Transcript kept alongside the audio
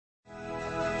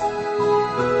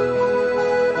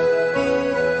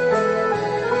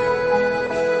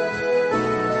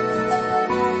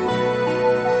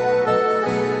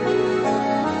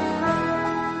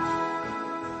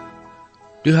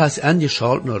Du hast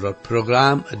angeschaltet naar het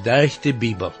programma Durch de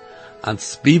Bibel.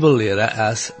 Als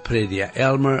Bibellehrer is prediker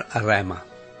Elmer Reimer.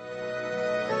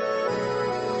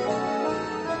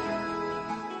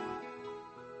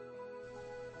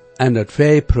 En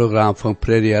het programma van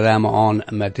prediker Reimer aan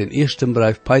met den eersten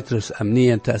brief Petrus im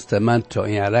Nieuwen Testament te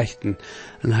inrichten.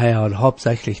 En hij had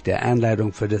hauptsächlich de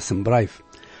aanleiding voor deze brief.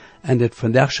 En dit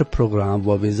vandaagse programma,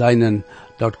 waar we zijn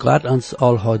dat God ons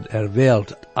al had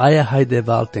erwählt, eer hij de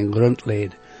wereld den grond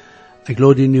leed. Ik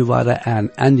geloof die nu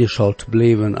waren aangeschalt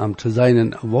blijven om te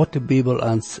zijn wat de Bibel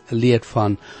ons leert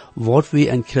van wat we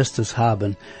in Christus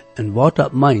hebben en wat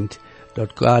dat meint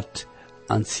dat God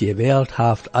ons gewählt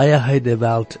heeft eer hij de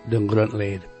wereld den grond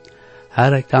leed.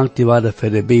 Herr, ik dank die waarde voor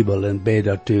de Bibel en bid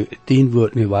dat u dien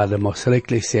woord nu waarde mag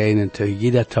schrikkelijk zijn en te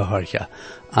jeder te horen.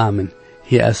 Amen.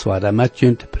 Hier is waarde met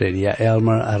junt prediker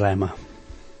Elmer Reimer.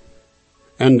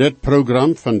 En dit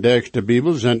programma van Durch de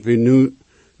Bibel zijn we nu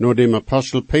naar dem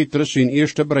apostel Petrus in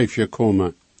eerste brief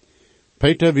gekomen.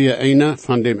 Peter wie een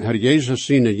van dem Herr Jezus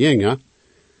zijn jünger,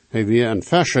 hij wie een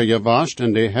Fischer geweest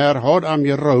en de Herr had hem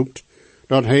geroept,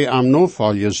 dat hij hem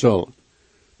navolgen zal.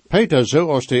 Peter,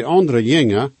 zoals de andere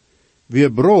jünger,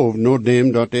 wie brov naar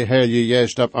dem dat de Heilige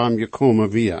Geest op hem gekomen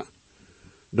wie.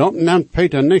 Dat neemt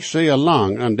Peter niet zeer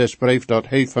lang en des brief dat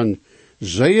hij van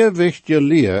zeer wichtige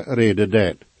leer reden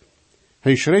deed.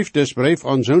 Hij schreef des brief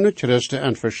aan zo'n Christen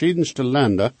in verschiedenste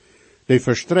landen, die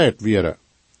verstrijd waren.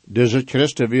 Deze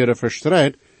Christen waren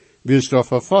verstrijd, wils door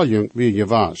vervolging wie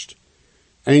geweest.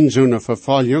 Een zo'n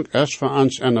vervolging is voor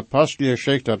ons in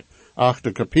Apostelgeschichte het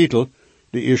 8e kapitel,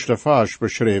 de eerste vers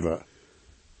beschreven.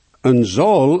 En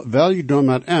zal wel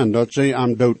daarmee aan dat zij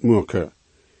hem doodmaken.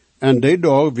 En die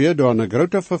dag weer door een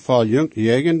grote vervolging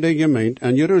tegen de gemeente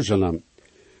in Jeruzalem.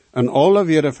 En alle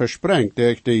werden versprengt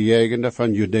tegen de jegenden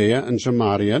van Judea en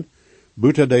Samaria,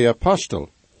 buiten de apostel.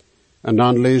 En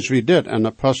dan lezen we dit in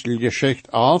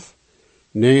Apostelgeschichte 11,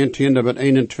 19 tot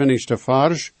 21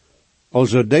 vers.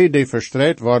 Also die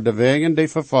verstrijd worden wegen de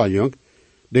vervolging,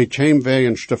 die kwam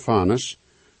wegen Stefanus,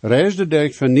 reisde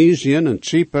durch Phoeniciën en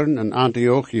Cypern en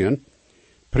Antiochien,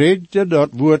 predikte dat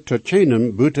woord te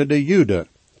kennen buiten de Juden.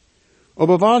 Op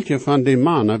een welke van die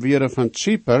mannen waren van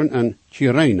Cypern en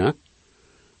Cyrene,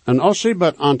 en als zij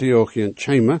bij Antiochien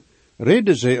kwamen,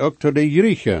 reden zij ook tot de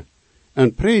Grieken,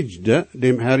 en predikten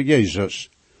dem Herr Jezus.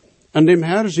 En dem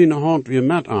Herr zijn hand weer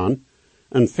met aan,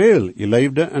 en veel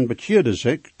leefden en bekeerden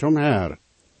zich tot Herr.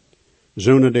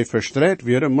 Zonen die verstrijd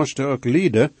werden, moesten ook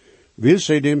lijden, wil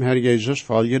zij dem Herr Jezus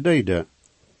volgen deden.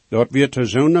 Dat werd te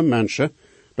zo'n mensen,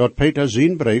 dat Peter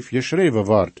zijn brief geschreven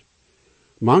wordt.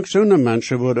 Manch zo'n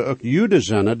mensen worden ook Juden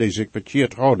zijn, die zich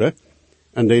bekeerd hadden,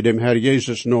 en die dem Herr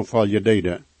Jezus nog volgen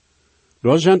deden.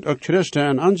 Daar zijn ook Christen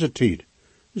in onze tijd,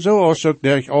 zoals ook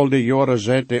durch al die jaren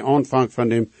seit de aanvang van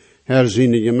dem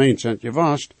herziene gemeente zijn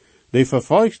geweest, die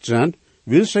vervolgd zijn,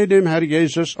 wil zij dem Herr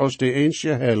Jezus als de enige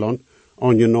heiland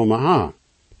aangenomen ha.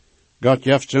 God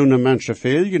heeft zo'n mensen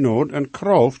veel genood en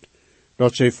kracht,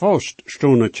 dat zij vast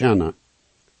stonden kennen.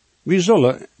 We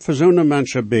zullen voor zo'n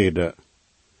mensen beden.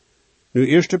 Nu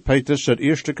 1 Petrus, het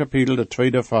eerste kapitel, de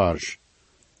tweede vers.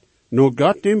 Nu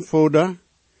God dem Vader,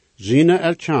 zijn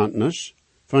erkenntnis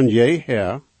van jij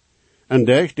Herr, en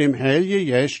durch dem Heilige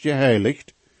Geest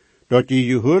geheiligt, dat je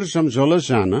gehoorzaam zullen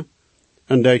zijn,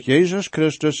 en durch Jezus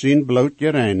Christus zijn bloed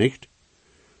gereinigt,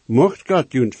 mocht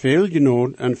God junt veel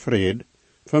genood en vrede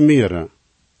vermeeren.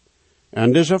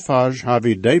 En deze vers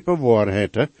hebben we diepe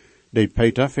waarheden, die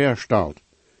Peter verstelt.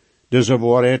 Deze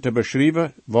waarheden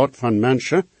beschrijven wordt van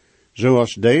mensen,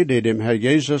 zoals die dem Herr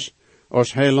Jezus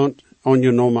als heiland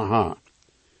aangenomen ha.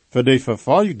 Voor de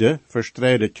vervolgde,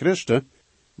 verstrijde Christen,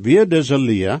 weer deze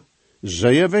leer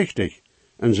zeer wichtig,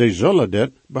 en zij zullen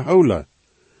dit behouden.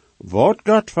 Wat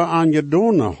God voor aan je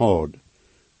doen houdt,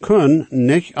 kan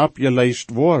niet opgeleist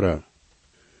worden.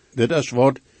 Dit is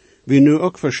wat we nu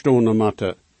ook verstaan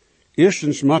moeten.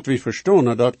 Eerstens moeten we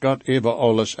verstaan dat God over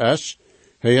alles is.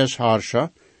 Hij is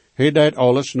Herrscher. Hij deed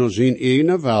alles naar zijn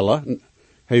eigen wille.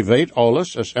 Hij weet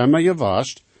alles, is immer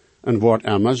geweest, en wordt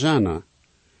immer zijn.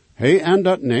 Hij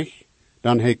ändert niet,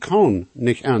 dan hij kan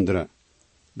niet änderen.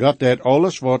 God deed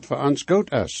alles wat voor ons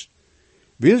goed is.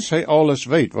 Wils hij alles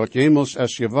weet wat jemals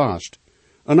is geweest,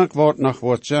 en ook wat nog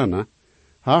wordt zijn,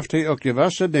 heeft hij ook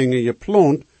gewisse dingen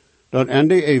gepland, dat in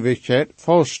de eeuwigheid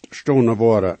vaststonden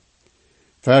worden.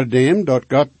 Verdem dat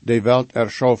God de wereld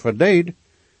erschaffen deed,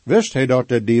 wist hij dat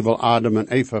de duivel Adam en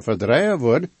Eva verdrijven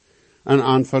wordt, en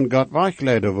aan van God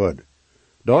wegleiden wordt.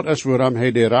 Dat is waarom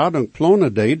hij de rading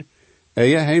plannen deed,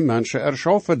 eer hij mensen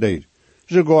erschaffen deed.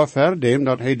 Sogar verdem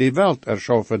dat hij de wereld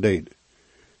erschaffen deed.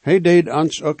 Hij deed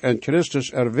ons ook in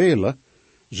Christus erwählen,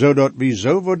 zodat we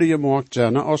zo worden gemaakt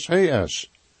zijn als hij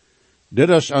is. Dit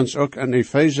is ons ook in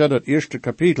Epheser, dat eerste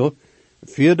kapitel,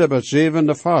 4e tot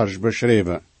 7e vers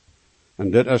beschreven.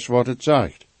 En dit is wat het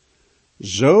zegt.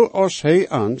 Zo als hij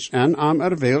ons en am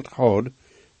erwählt had,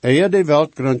 eer de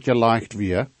weltgrond gelegd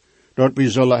weer, dat we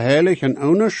zullen heilig en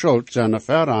ohne schuld zijn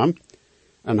verraam,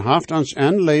 en heeft ons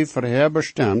en leef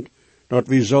voorherbestemd, dat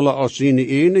we zullen als zijn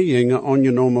ene jongen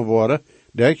aangenomen worden,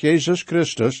 door Jezus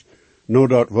Christus, no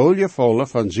dat welgevallen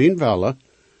van zijn wille,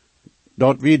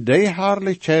 dat we de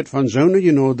heerlijkheid van zijn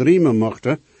genade riemen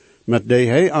mochten, met die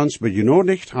hij ons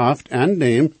benodigd heeft en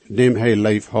dem hij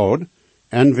leef had,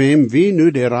 en wem wie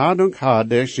nu de radung had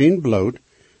door zijn bloed,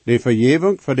 de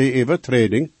vergeving voor de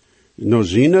overtreding, no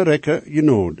zijn rijke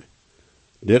genade.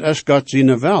 Dit is God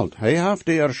zijn welt, hij heeft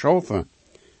die erschaffen,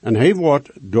 en hij wordt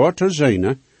door te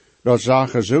zijn, dat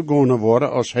zaken zo gaan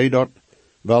worden als hij dat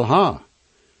wil ha.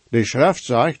 De schrift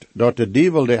zegt, dat de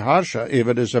duivel de heerser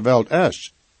over deze welt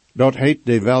is, dat hij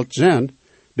de welt zendt,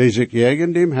 die zich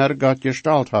tegen dem Herr God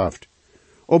gesteld heeft.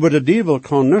 Aber de duivel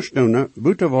kan niets doen,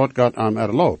 buiten wat God hem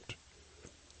erlaubt.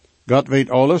 God weet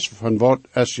alles van wat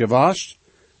is geweest,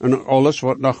 en alles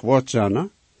wat nog wordt zijn.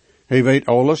 Hij weet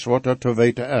alles wat er te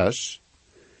weten is.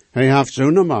 Hij heeft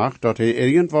zo'n macht, dat hij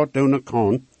irgendwat doen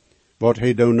kan, wat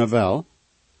hij doen wil.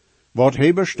 Wat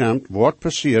hij bestemt, wordt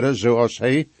passeren zoals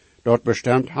hij dat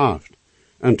bestemd heeft,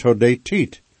 en tot die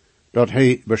tijd dat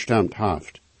hij bestemd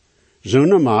heeft.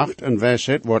 Zo'n macht en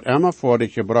wijsheid wordt immer voor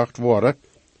dich gebracht worden,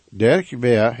 der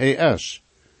wer hij is.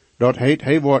 Dat heet,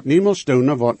 hij wordt niemals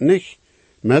doen wat niet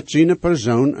met zijn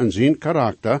persoon en zijn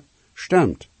karakter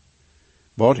stemt.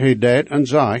 Wat hij deed en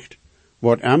zegt,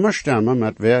 wordt immer stemmen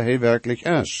met wer hij werkelijk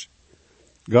is.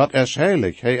 God is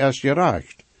heilig, hij is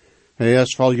gerecht. Hij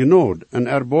is vol genade en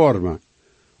erbarmen.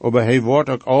 Aber hij wordt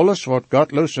ook alles wat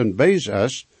godloos en bees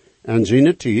is, en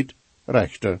zijn tijd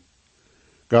rechten.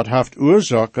 God heeft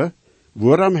oorzaken,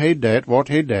 waarom hij deed wat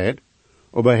hij deed,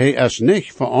 aber hij is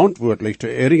niet verantwoordelijk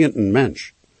te irgendein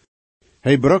mens.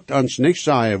 Hij brukt ons niet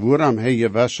zeggen waarom hij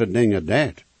gewisse dingen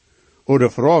deed,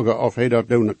 oder vragen of hij dat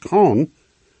doen kan,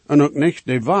 en ook niet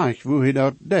de weg hoe hij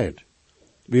dat deed.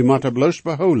 We moeten bloos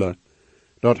behouden,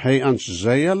 dat hij ons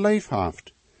zeer lief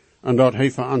heeft, en dat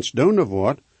hij voor ons doen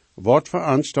wordt, wat voor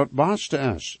ons dat beste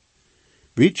is.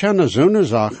 We kunnen zo'n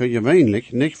zaken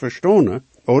gewöhnlich niet verstaan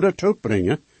oder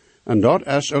toebrengen, en dat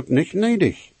is ook niet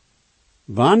nedig.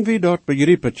 Wanneer we dat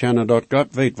begrijpen kunnen dat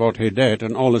God weet wat hij deed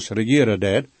en alles regeren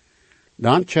deed,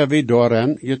 dan kunnen we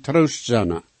daarin getroost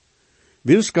zijn.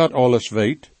 Wils God alles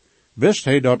weet, wist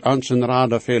hij dat ons een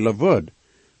rade vele wordt,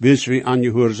 wils we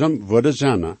aangehoorzaam worden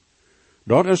zijn.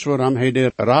 Dat is waarom hij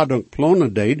de radung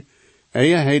plannen deed,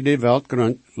 eer hij de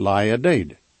weltgrond leien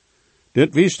deed.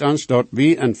 Dit wist ons dat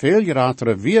we een veel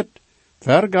grotere weet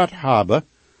vergat hebben,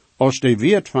 als de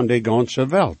weet van de ganze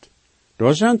welt.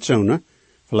 Daar zijn zonen,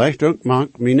 vielleicht ook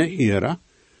mank meine heren,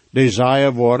 die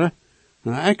zeiden worden,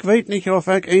 ik weet niet of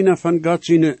ik een van God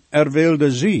zijn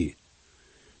erwilde zie.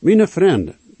 Meine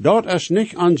vrienden, dat is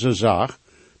niet onze zaak,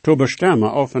 te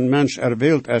bestemmen of een mens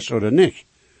erwild is of niet.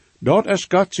 Dat is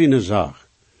God zijn zaak.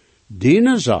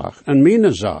 Die zaak en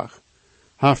mijn zaak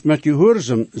heeft met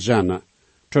gehoorzaam zijn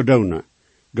te doen.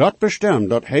 God bestemt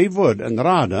dat hij wordt en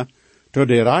raden tot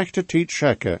de rechte tijd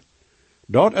schikken.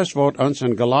 Dat is wat ons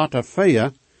in Galater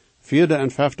 4, 4e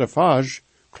en 5e vers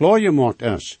klaar gemaakt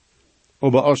is.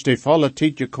 Aber als de volle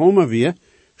tijd gekomen weer,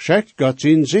 schickt God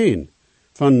zijn zin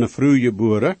van de vroege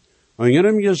boeren, onder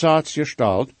hem gezaad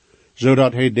gesteld,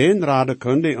 zodat hij den raden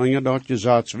kon die onder dat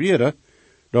gezaad werden,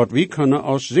 dat we kunnen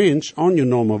als zins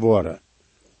aangenomen worden.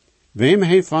 Wem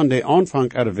hij van de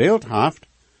aanvang erwählt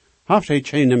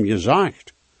heeft hij hem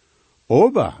gezegd.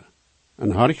 Aber,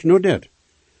 en hark nu dit,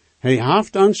 hij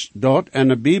heeft ons dat in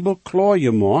de Bijbel klaar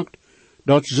gemaakt,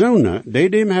 dat zonen, die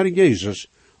dem Herr Jezus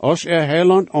als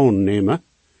heiland aannemen,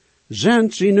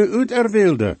 zijn zijn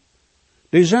uiterwilde,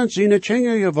 die zijn zijn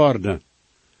kinderen geworden.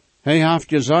 Hij heeft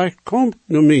gezegd, komt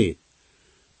naar mij,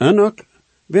 en ook,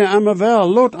 wie hem wel,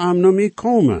 laat hem naar mij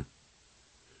komen.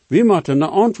 We moeten een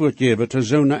antwoord geven te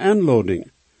zo'n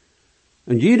aanlouding.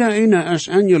 En jeder ene is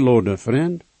ingeladen,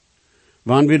 vriend.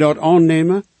 Wanneer we dat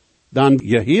aannemen, dan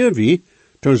geheer we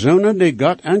te zonen die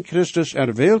God en Christus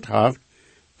erwählt heeft,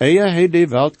 eer hij de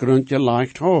weltgrond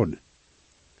gelegd had.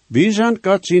 We zijn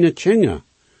God zijn kinderen,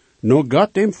 no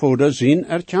God dem Vader zijn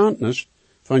erkenntnis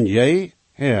van jij,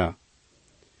 Herr.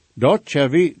 Dat kunnen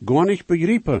we gar niet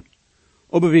begrijpen,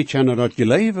 aber we kunnen dat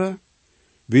geleven,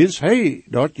 wils hij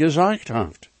dat gezegd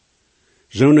heeft.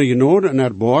 Zo'n genade en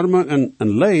erbarmen en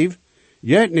een leef,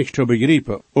 jeet niet te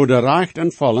begrijpen, oder recht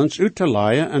en vallens uit te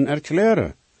leien en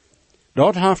erklären.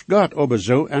 Dat heeft God aber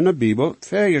zo in de Bijbel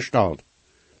vergesteld.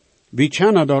 We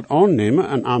kunnen dat aannemen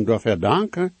en hem daarvoor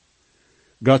danken.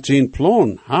 Gott zijn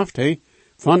plan heeft hij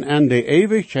van aan de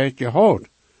eeuwigheid gehad,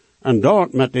 en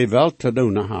dort met de welt te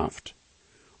doen heeft.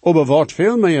 Aber wat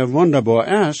veel meer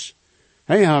wonderbaar is,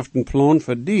 hij heeft een plan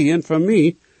voor die en voor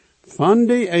mij van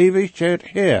de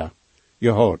eeuwigheid her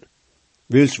gehad.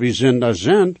 Wils we zender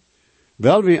zijn,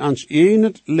 wel we ans in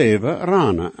het leven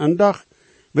ranen, en dag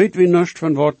weet we niet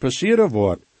van wat passieren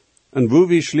wordt, en wo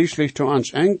we schließlich zu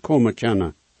ons aankomen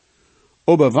kunnen.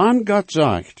 Aber wann Gott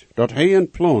sagt, dat hij een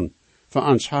plan voor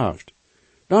ons heeft,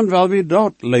 dan wel we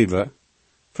dat leven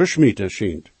versmieten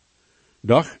schijnt.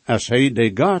 Doch als hij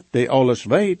de God, die alles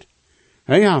weet,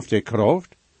 hij heeft de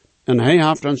kracht, en hij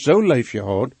heeft ons zo lief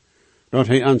gehad, dat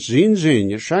hij ons zijn zin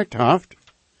geschickt heeft.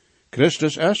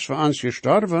 Christus is voor ons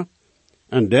gestorven,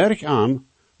 en dergam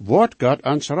wordt God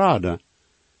ons raden,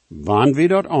 wanneer we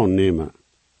dat aannemen.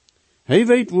 Hij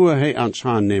weet wo hij ons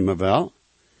aannemen wil,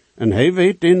 en hij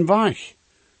weet den weg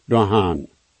doorheen.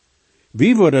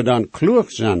 Wie worden dan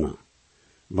klug zijn,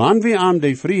 wanneer we aan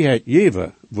de vrijheid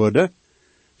geven worden,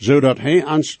 zodat hij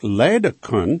ons leiden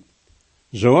kan,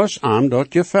 zoals aan dat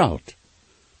gevalt.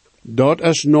 Dat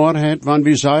is norheid, wanneer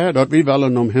we zeggen dat we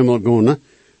willen om hemel gaan,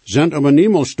 zijn aber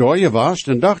niemals daar geweest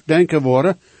en dacht denken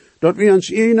worden, dat we ons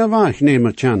ene weg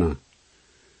nemen kunnen.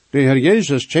 De Heer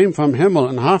Jezus kwam van hemel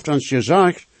en heeft ons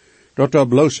gezegd, dat er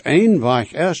bloos één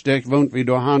weg is, die woont we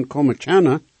doorheen komen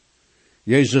kunnen.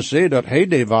 Jezus zei dat hij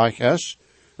de weg is,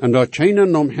 en dat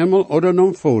geen om hemel oder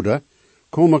om vader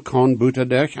komen kan buiten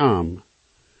der arm.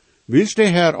 Wils de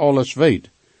Heer alles weet,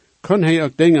 kan hij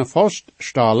ook dingen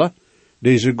vaststellen,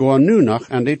 die ze gewoon nu nog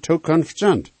en de toekomst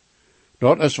zijn.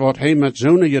 Dat is wat hij met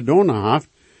zonen gedaan heeft,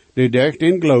 die durch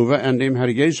den geloven en dem Herr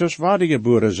Jezus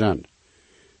wedergeboren zijn.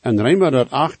 En rijmen we dat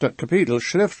 8e kapitel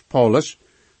schrift Paulus,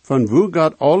 van wo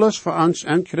God alles voor ons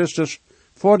en Christus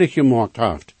voordig gemaakt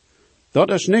heeft.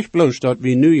 Dat is niet bloos dat we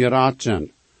nu geraad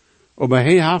zijn, maar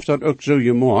hij heeft dat ook zo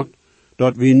gemaakt,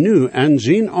 dat we nu en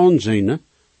zijn aanzien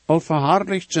al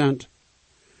verherrlicht zijn.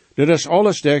 Dit is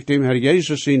alles durch dem Herr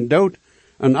Jezus zijn dood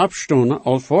en opstonden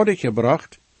al voordig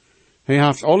gebracht. Hij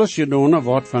heeft alles gedaan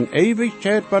wat van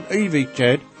eeuwigheid tot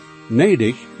eeuwigheid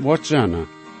nedig wordt zijn.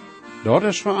 Dat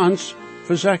is voor ons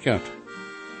verzekerd.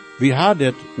 We hebben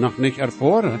dit nog niet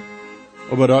ervaren,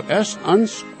 maar dat is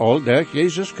ons al door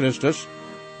Jezus Christus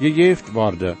gegeven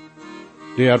worden.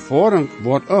 De ervaring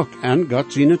wordt ook aan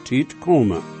God zijn tijd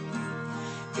komen.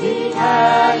 Wie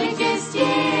herrlich ist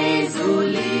Jesu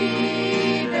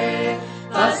Liebe,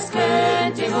 was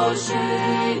könnte wohl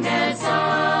schöner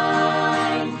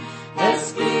sein?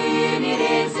 Es glühen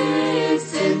ihre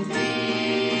süßen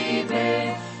Triebe,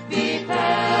 wie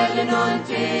Perlen und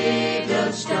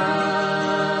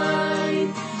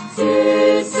Edelstein.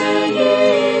 Süße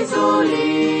Jesu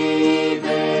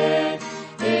Liebe,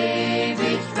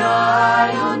 ewig frei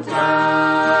und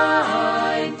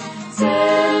rein,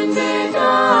 sende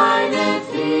deine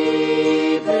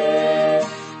Triebe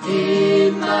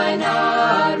in mein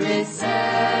armes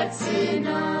Herz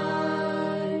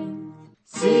hinein.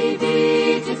 Sie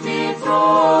bietet mir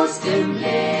Trost im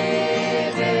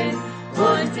Leben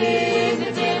und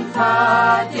ebnet den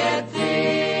Pfad der Pflicht.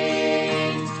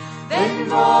 Wenn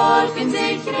Wolken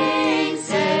sich rings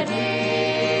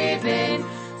erheben,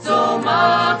 so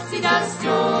macht sie das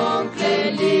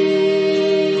dunkle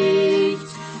Licht.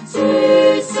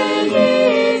 Süße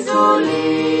Jesu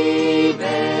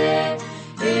Liebe,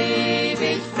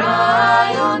 ewig frei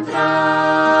und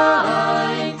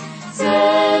rein,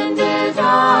 sende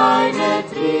deine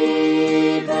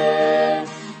Triebe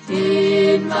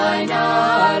in mein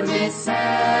armes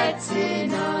Herz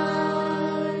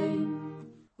hinein.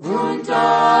 Und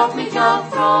ob mich auch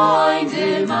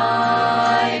Freunde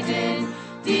meiden,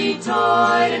 die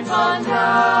teuren von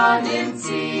dannen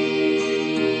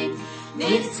ziehen,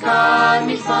 nichts kann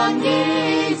mich von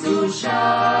Jesu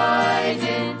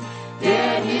scheiden,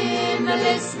 der Himmel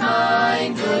ist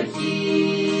mein durch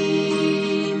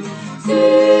ihn.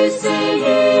 Süße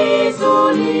Jesu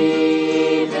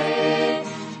Liebe,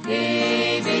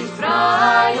 ewig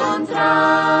frei und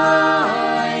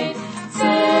rein,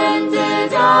 sende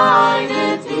deine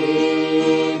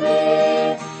Triebe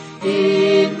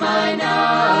in mein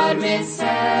armes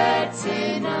Herz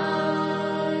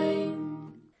hinein.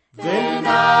 Wenn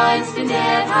einst in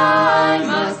der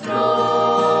Heimat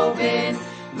droben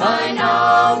mein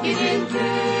Auge den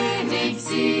König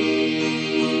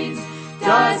sieht,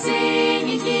 da sing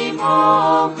ich ihm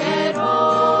hoch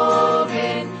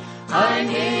erhoben ein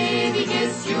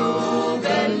ewiges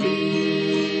Jubellied.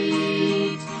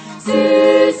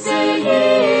 Süße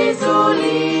Jesu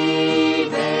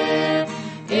Liebe,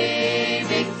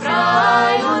 ewig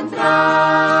frei und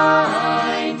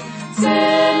rein,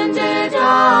 sende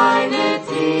deine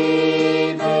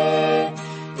Triebe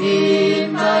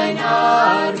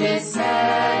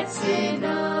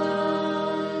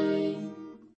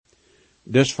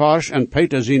Des Vers en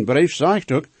Peter zijn brief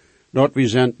zegt ook, dat we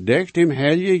zijn durch dem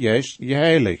Heilige Geest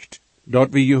geheiligd,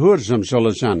 dat we gehoorzaam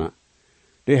zullen zijn.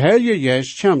 De Heilige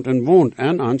Geest komt en woont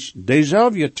aan ons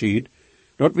dezelfde tijd,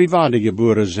 dat we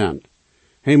wedergeboren zijn.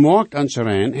 Hij maakt ons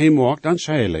rein, hij maakt ons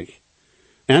heilig.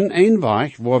 En een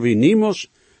weg waar we niemals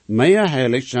meer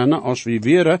heilig zijn als we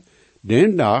wären,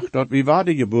 den dag dat we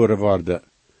wedergeboren worden.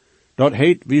 Dat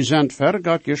heet, we zijn ver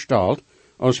Gott gestalt,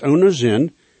 als ohne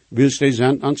zin, wils die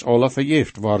zijn ons alle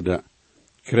vergeeft worden.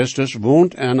 Christus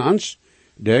woont aan ons,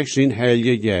 durch zijn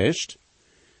Heilige Geest.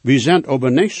 We zijn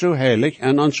aber niet zo heilig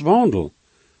aan ons wandel,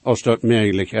 als dat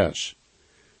mogelijk is.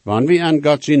 Wanneer we aan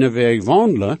Gott zijn weg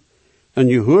wandelen, en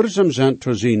gehoorzaam zijn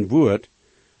tot zijn woord,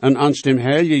 en ons dem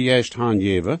Heilige Geest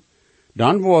aangeven,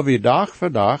 dan worden we dag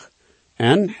voor dag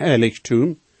en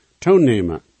heiligtum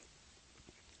toenemen.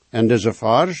 En deze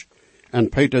vers, en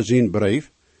Peter zijn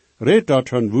brief, redt dat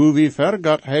van hoe we ver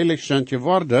Gott heilig zijn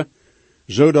geworden,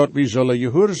 zodat we zullen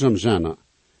gehoorzaam zijn.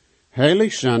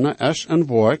 Heilig zijn is een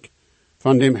werk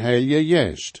van dem Heilige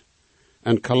Geest.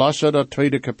 En Kolosser, dat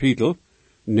tweede kapitel,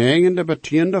 9e bis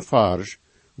 10e vers,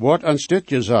 wordt ons dit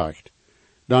gezegd.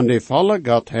 Dan de volle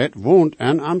Godheid woont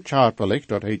en am charpelijk,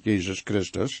 dat heet Jezus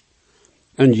Christus,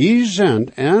 en je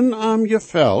zendt en am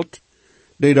geveld,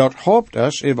 die dat hoopt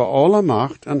is over alle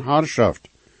macht en heerschaft,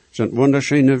 zijn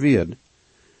wunderschöne woord.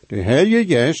 De Heilige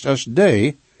Geest is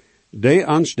die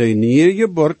ons de nieuwe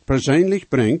geboorte persoonlijk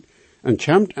brengt en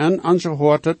komt in onze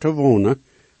harten te wonen,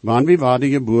 wanneer we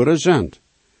wedergeboren zijn.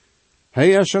 Hij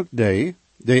is ook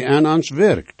die aan ons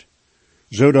werkt,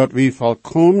 zodat we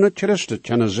volkomene Christen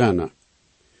kunnen zijn.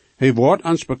 Hij wordt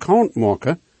ons bekend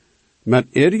maken met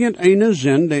irgendeine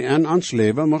zin die in ons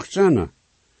leven mocht zijn.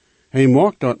 Hij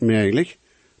maakt dat mogelijk,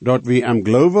 dat we am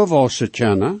geloven wassen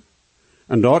kennen,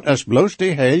 en dat is bloos de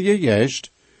Heilige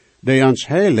Geest, die ons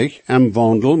heilig am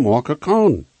wandel maken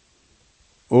kan.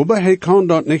 Aber hij kan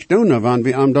dat niet doen, wanneer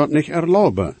we hem dat niet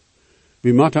erlauben.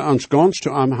 We moeten ons ganz te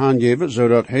hem aangeven,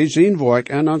 zodat hij zijn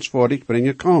werk aan ons voordig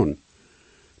brengen kan.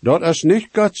 Dat is niet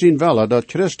God zijn wille, dat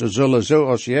Christen zullen zo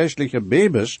als geestelijke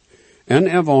baby's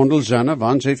en wandel zijn,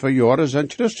 wanneer zij voor jaren zijn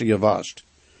Christen geweest.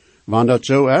 Wanneer dat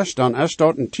zo is, dan is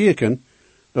dat een teken,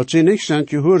 dat ze niet zijn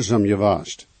gehoorzaam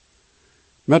geweest.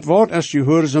 Met wat is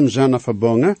gehoorzaam zijn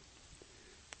verbonden?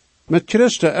 Met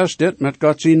Christen is dit met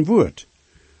God zijn woord,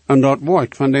 en dat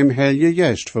werk van dem Heilige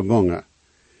Geest verbonden.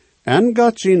 En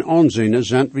God zijn aanzien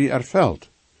zijn we erveld.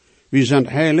 We zijn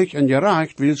heilig en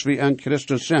gerecht, wils we in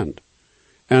Christus zijn.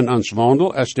 En ons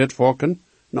wandel is dit volken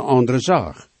een andere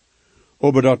zaak.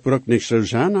 Aber dat brukt niet zo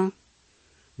zijn.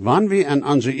 Wanneer we in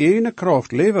onze eigen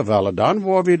kracht leven willen, dan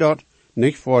worden we dat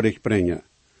niet voordig brengen.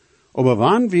 Aber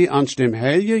wanneer we ons dem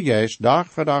Heilige Geest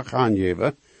dag voor dag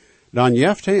aangeven, dan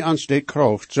geeft hij ons de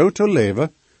kracht zo te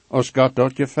leven, als God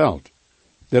dat gefällt.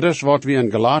 Dit is wat we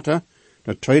in Galaten,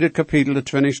 het tweede kapitel, de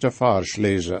 20e vers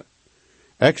lezen.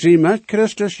 Ik zie met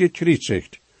Christus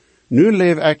gekruisigd. Nu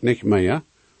leef ik niet meer,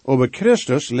 aber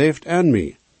Christus leeft in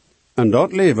mij. En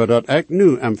dat leven dat ik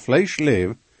nu am vlees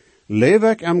leef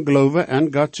ik am geloven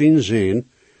en God zijn zin,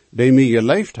 die mij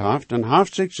geleefd heeft en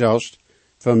heeft zich zelfs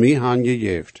voor mij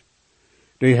aangegeven.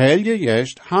 De Heilige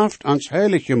Geest heeft ons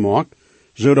heilig gemaakt,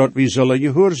 zodat we zullen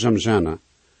gehoorzaam zijn.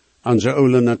 Onze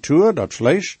oude natuur, dat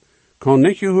vlees, kan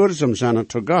niet gehoorzaam zijn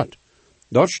tot God.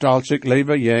 Dat stelt zich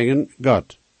liever tegen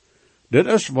God. Dit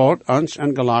is wat ons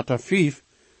in Galaten 5,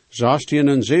 16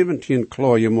 en 17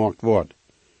 klaar gemaakt wordt.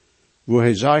 Wo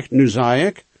hij zegt, nu zei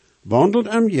ik, wandelt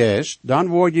am Geest, dan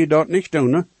word je dat niet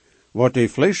doen, wat de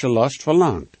vleeslast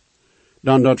verlangt.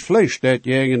 Dan dat vlees dat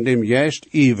tegen dem Geest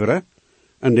iveren,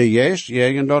 en de Geest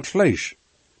tegen dat vlees.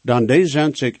 Dan die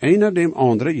zendt zich een dem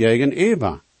andere tegen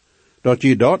Eva, dat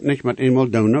je dat niet met eenmaal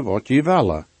doen wat je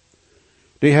willen.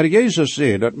 De Heer Jezus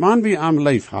zei dat man wie am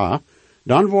leef ha,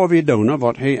 dan worden we doen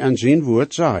wat hij in zijn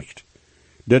woord zegt.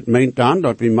 Dit meent dan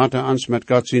dat we moeten ons met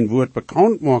God zijn woord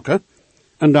bekend maken,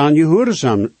 en dan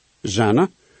gehoorzaam zijn,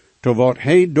 tot wat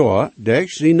hij door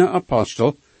zijn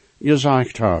apostel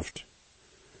gezegd heeft.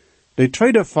 De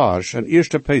tweede vers in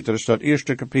 1 Petrus, dat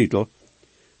eerste kapitel,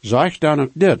 zegt dan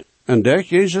ook dit, en durch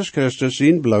Jezus Christus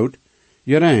zijn bloed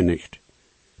gereinigd.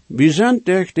 We zijn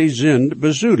durch die zin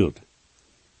bezoedeld.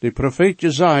 De profeet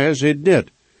Jesaja zei dit,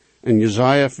 in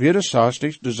Jesaja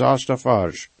 64, de 6e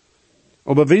vers.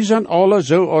 Aber we zijn alle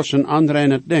zo als een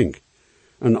onreine ding,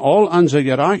 en al onze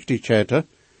gerechtigheden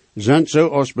zijn zo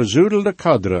als bezoedelde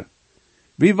kaderen.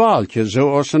 Wie waaltje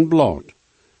zo als een blad,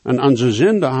 en onze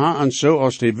zinde hebben zo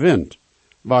als de wind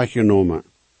weggenomen.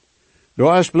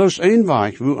 Daar is bloos één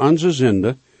weg, wo onze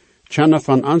zinde kunnen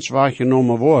van ons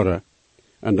weggenomen worden,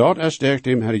 en dat is durch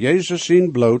dem Herr Jezus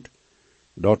zijn bloed,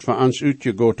 dat voor ons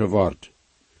uitgegoten wordt.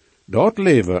 Dat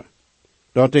leven,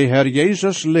 dat de Herr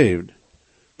Jesus leeft,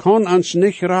 kan ons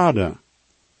niet raden.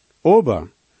 Aber,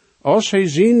 als hij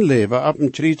zijn leven op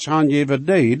een kruis aangeven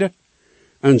deed,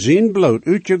 en zijn bloed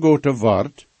uitgegoten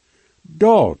wordt,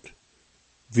 dat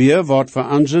weer wordt voor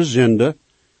onze zonde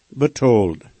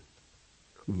betaald.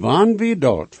 Wanneer we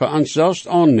dat voor ons zelfs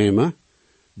aannemen,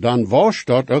 dan wascht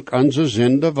dat ook onze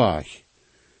zonde weg.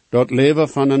 Dat leven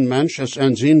van een mens is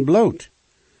in zijn bloed.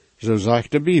 Zo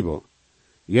zegt de Bijbel.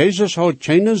 Jezus had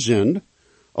geen zonde,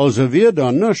 als weer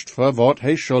dan niet voor wat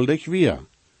hij schuldig weer.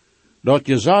 Dat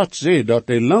je zegt ze, dat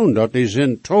de loon, dat de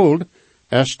zin told,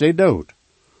 is de dood.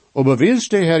 Aber wils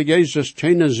de Herr Jezus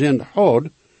geen zin had,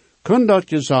 kon dat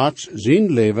je zegt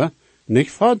zijn leven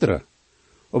niet vorderen.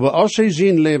 Aber als hij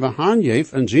zijn leven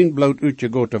aangeeft en zijn bloed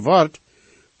uitgegoten wordt,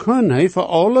 kon hij voor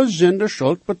alle zonde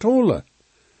schuld betalen.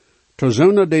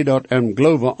 Terzonen die dat in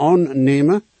geloven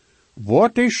aannemen,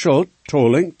 wordt die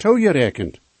schuldtoling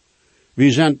toegerekend.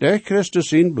 We zijn door Christus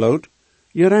zijn bloed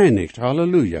gereinigd.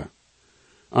 Halleluja.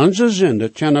 Onze zonde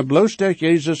kunnen bloos door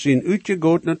Jezus zijn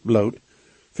uitgegoten bloed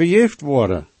vergeefd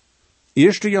worden.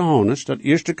 1 Johannes, dat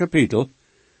eerste kapitel,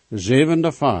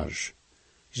 7e vers,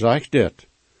 zegt dit.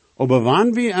 Aber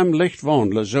wanneer we im Licht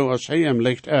wandelen, zoals hij im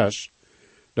Licht is,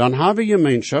 dan hebben we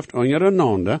gemeenschap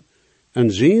ondereinander,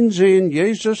 en zien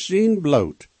Jezus zijn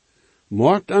bloed,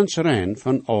 maakt ons rein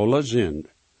van alle zonde.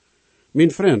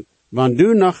 Mijn vriend, wanneer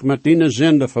du nog met die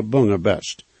zonde verbonden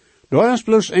bent, daar is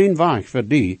bloos één weg voor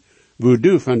die, wo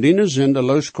du van die zonde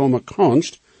loskomen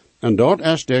kanst, en dat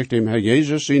is door dem Herr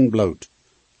Jezus zijn bloed.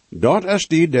 Dat is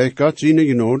die door God zijn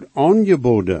genade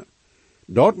aangeboden.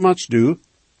 Dat moet du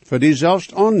voor die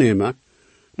zelfs aannemen,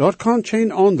 dat kan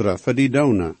geen andere voor die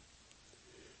doen.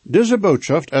 Deze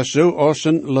boodschap is zo als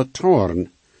een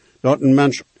lantaarn, dat een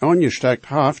mens aangestekt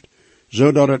heeft,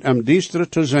 zodat het hem duister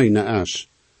te zien is.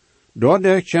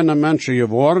 Doordat kunnen mensen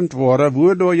gewarnd worden,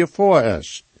 waardoor je voor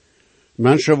is.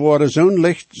 Mensen worden zo'n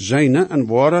licht zijn en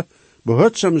worden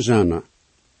behutzaam zijn.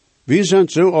 We zijn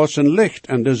zo als een licht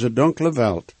in deze donkere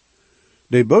wereld.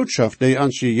 De boodschap die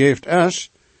ons gegeven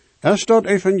is dat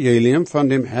evangelium van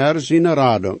dem Herr zijn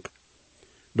radung.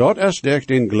 Dat is durch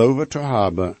den Glauben te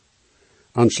hebben.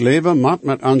 Ons leven moet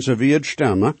met onze woord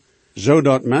stemmen,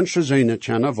 zodat mensen zijn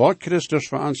kennen wat Christus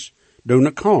voor ons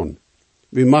doen kan.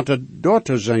 We moeten dort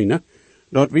zijn,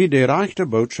 dat we de rechte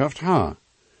boodschap hebben.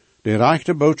 De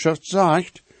rechte boodschap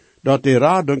zegt, dat de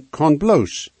radung kan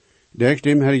bloos, durch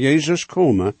dem Herr Jezus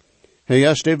komen. Hij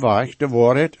is de weg, de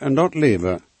waarheid en dat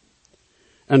leven.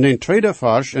 En in tweede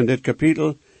vers in dit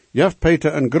kapitel geeft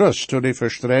Peter een groet tot de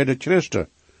verstreide Christen.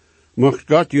 Mocht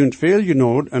God junt veel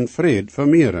genade en vrede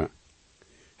vermeeren.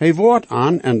 Hij wordt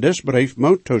aan en des brief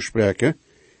moet toespreken,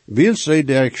 wil zij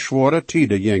durch zware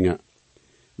tijden gingen.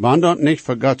 Wanneer dat niet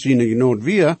voor God zijn genade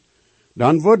weer,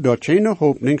 dan wordt dat geen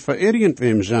hoopning voor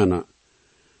irgendwem zijn.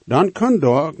 Dan kan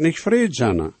daar ook niet vrede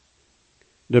zijn.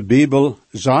 De Bijbel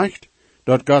zegt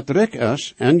dat God rijk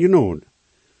is en genade.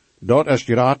 Dat is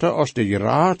gratis als de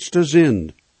grootste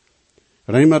zin.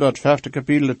 Rema dat 5e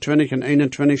kapitel 20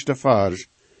 en 21ste vers.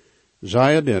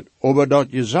 Zei dit, aber dat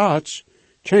je zegt,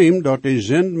 kwam dat de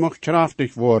zin mocht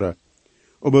krachtig worden.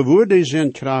 Aber wo de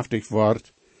zin krachtig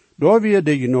wordt, daar weer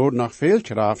de genade nog veel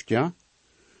kracht, ja.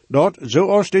 Dat,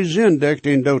 zoals de zin durch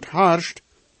den dood harscht,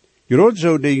 groot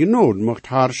zo de genade mocht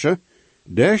harschen,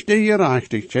 durch de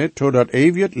gerechtigheid tot dat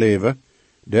eeuwig leven,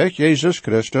 durch Jezus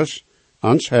Christus,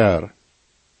 ons Herr.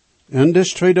 In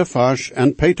dit tweede vers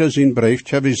en Peter zijn brief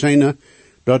hebben we zien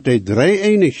dat de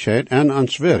drie-eenigheid aan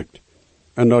ons werkt,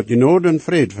 en dat genade en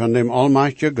vrede van dem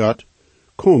almachtige God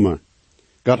komen.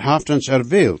 God heeft ons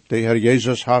erwählt, de Herr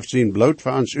Jezus heeft zijn bloed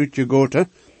voor ons uitgegoten,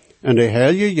 en de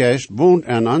Heilige Geest woont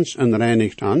in ons en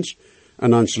reinigt ons,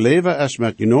 en ons leven is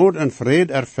met genade en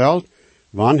vrede ervuld,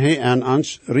 wanneer hij aan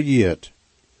ons regiert.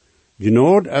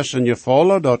 Genade is een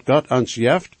geval dat God ons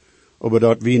geeft, aber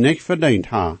dat we niet verdiend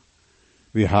hebben.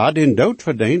 We hebben den dood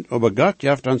verdiend, aber God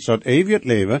geeft ons dat eeuwig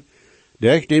leven,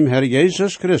 durch dem Herr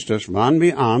Jesus Christus, wanneer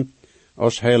we aan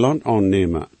als Heiland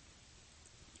aannemen.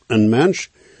 Een mens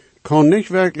kan niet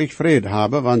werkelijk vrede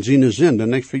hebben, wanneer zijn zinden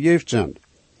niet vergeefd zijn.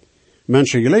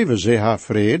 Mensen geloven ze hebben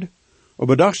vrede,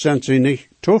 aber doch zijn ze niet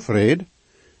tevreden.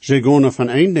 Ze gaan van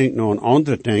een ding naar een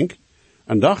ander ding,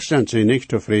 en doch zijn ze niet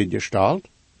tevreden gesteld.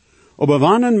 Aber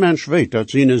wanneer een mens weet dat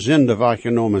zijn zinden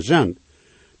weggenomen zijn,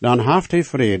 dan heeft hij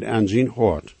vrede aan zijn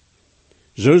hart.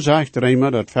 Zo zegt Rema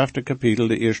dat 5e kapitel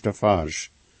de eerste vers.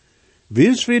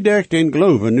 Wils we durch den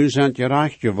Glauben nu zijn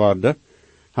gerecht geworden,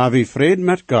 hebben we vrede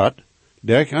met God,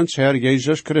 durch ons Herr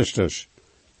Jezus Christus.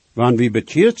 Wanneer we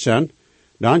bekeerd zijn,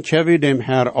 dan kunnen we dem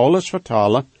Herr alles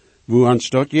vertalen, wo ons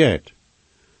dat geht.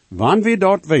 Wann we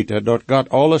dort weten dat God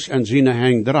alles in zijn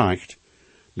hand draagt,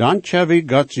 dan tja we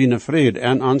God zijn vrede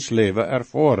en ons leven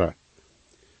ervaren.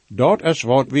 Dat is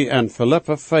wat we in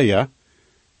Filippa 4,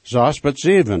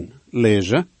 6-7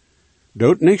 lezen.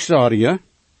 Doet niks zorgen.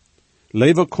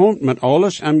 Leven komt met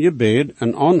alles in je bed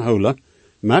en aanhouden,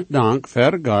 met dank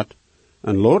voor God,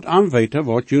 en laat aan weten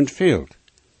wat je veelt.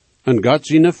 En God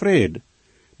zijn vrede,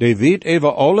 die weet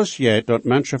even alles jet dat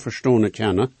mensen verstaan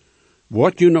kennen,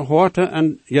 wat je harten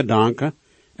en je danken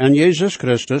en Jezus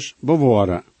Christus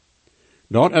bewaren.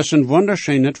 Dat is een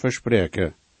wonderschönet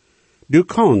verspreken. Du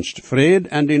kannst vrede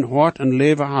in din hart en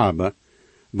leven hebben,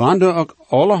 wanneer ook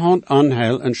allerhand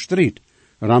aanheil en strijd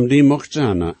ram die mocht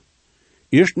zijn.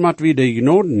 Eerst moet we de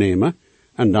genade nemen,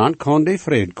 en dan kan die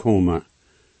vrede komen.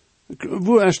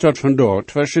 Hoe is dat vandaag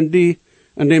tussen die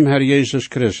en dem Herr Jezus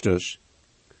Christus?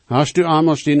 Hast du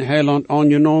eenmaals den Heiland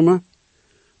aangenomen?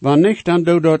 Wanneer niet, dan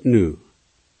doe dat nu.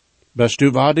 Bist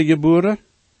du wedergeboren?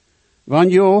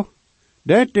 Wanneer ja,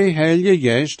 dat de Heilige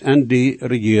Geest en die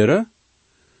regeren?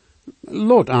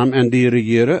 Laat hem en die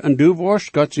regeren, en du worst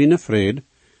God zijn vrede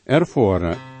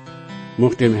ervaren.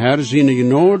 Mocht dem Herr zijn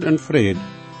genade en vrede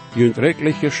junt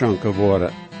rechtlich geschenken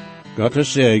worden.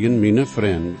 Gottes Segen, meine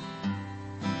Freunde.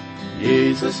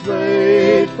 Jesus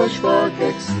weet, versprach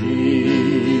ik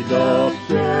zie, dat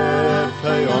geeft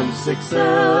hij ons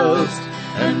zichzelf,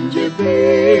 en je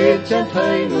weet, en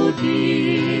hij nu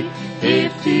die,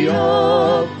 heeft hij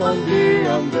op van wie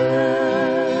am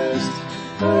best.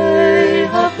 Hij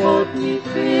hat wat niet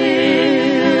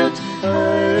veelt,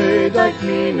 hij dekt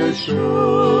meine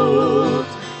schuld.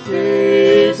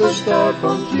 Jezus starb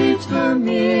und litt für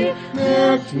mich,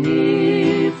 merkt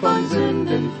mich von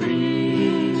Sünden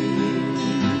frei.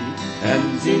 En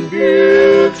zijn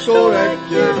buik zo recht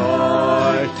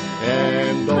gereicht,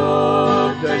 en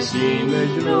dort er seine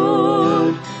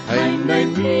Blut, ein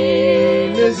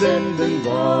meine Sünden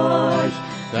weicht,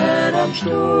 der am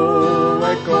Stuhl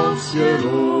uns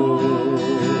geruht.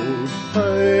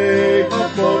 Hey,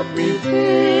 hat Gott mich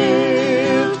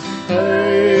fehlt,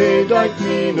 hey, deit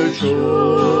meine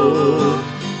Schuld.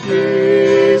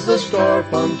 Jesus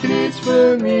starb am Kreuz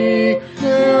für mich,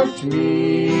 macht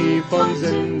mich von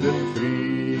Sünden frei.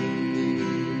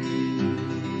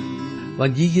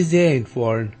 Wenn je gesehen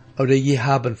worden, oder je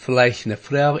haben vielleicht eine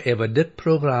Frage über das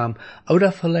Programm,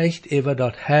 oder vielleicht über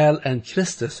das Heil in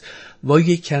Christus, wo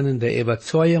je können die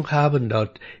Überzeugung haben, dass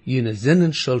jene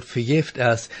Sinnenschuld vergift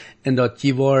ist, und dass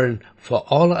je wollen für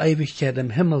alle Ewigkeit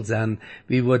im Himmel sein,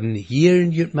 wir würden hier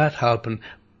in jut mithelfen,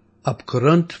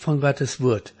 aufgrund von Gottes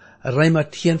Wort.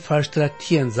 Römer 10, Vers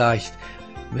 13 sagt,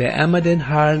 wer immer den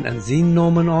Herrn in seinen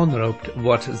Namen anruft,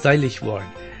 wird seilig worden.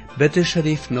 Bitte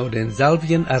schrift noch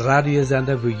denselben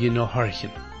Radiosender, wo je noch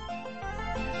horchen.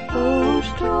 O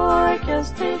stark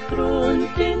ist der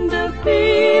Grund in der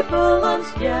Bibel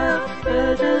ans Jahr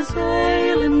für das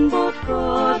Heilen, was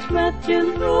Gott mit den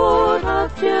Not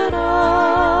hat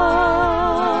gerat.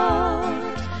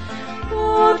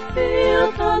 Gott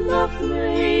fehlt dann noch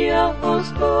mehr,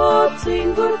 aus Gott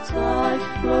sein Wort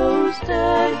sagt, bloß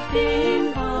der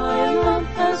den Heiland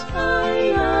es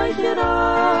einer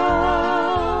gerat.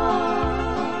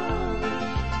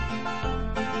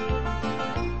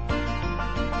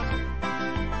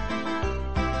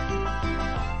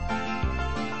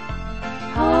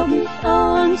 Hab mich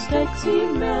Angst, ich sie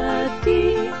mit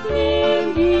die, nehm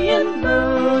die in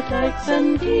Not, ich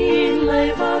sind die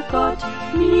Leiber Gott,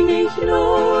 mir nicht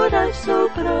Not, ich so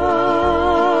groß.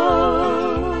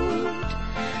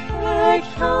 Ich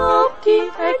hab die,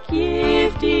 ich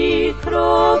geb die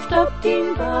Kraft auf den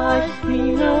Weich,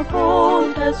 meine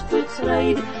Hand, es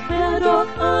bezreit, wer doch